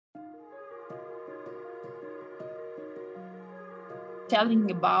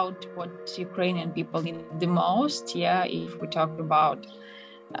telling about what Ukrainian people need the most, if we talk about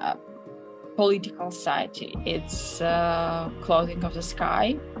political side, it's clothing of the sky.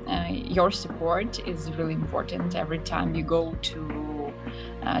 Your support is really important. Every time you go to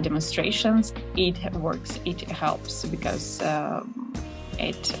demonstrations, it works, it helps, because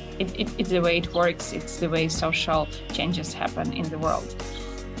it's the way it works, it's the way social changes happen in the world.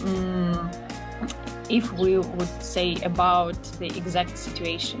 If we would say about the exact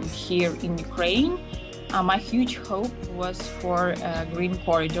situation here in Ukraine, my huge hope was for green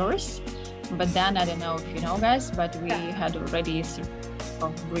corridors. But then, I don't know if you know, guys, but we had already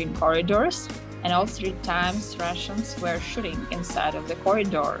green corridors, and all 3 times Russians were shooting inside of the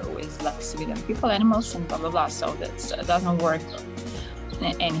corridor with like civilian people, animals, and blah, blah, blah. So that doesn't work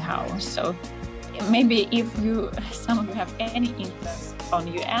anyhow. So maybe if some of you have any influence on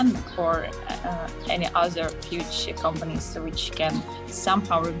UN or any other huge companies which can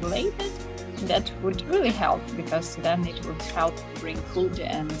somehow regulate it, that would really help, because then it would help bring food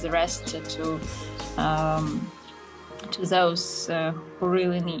and the rest to those who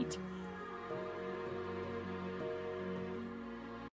really need.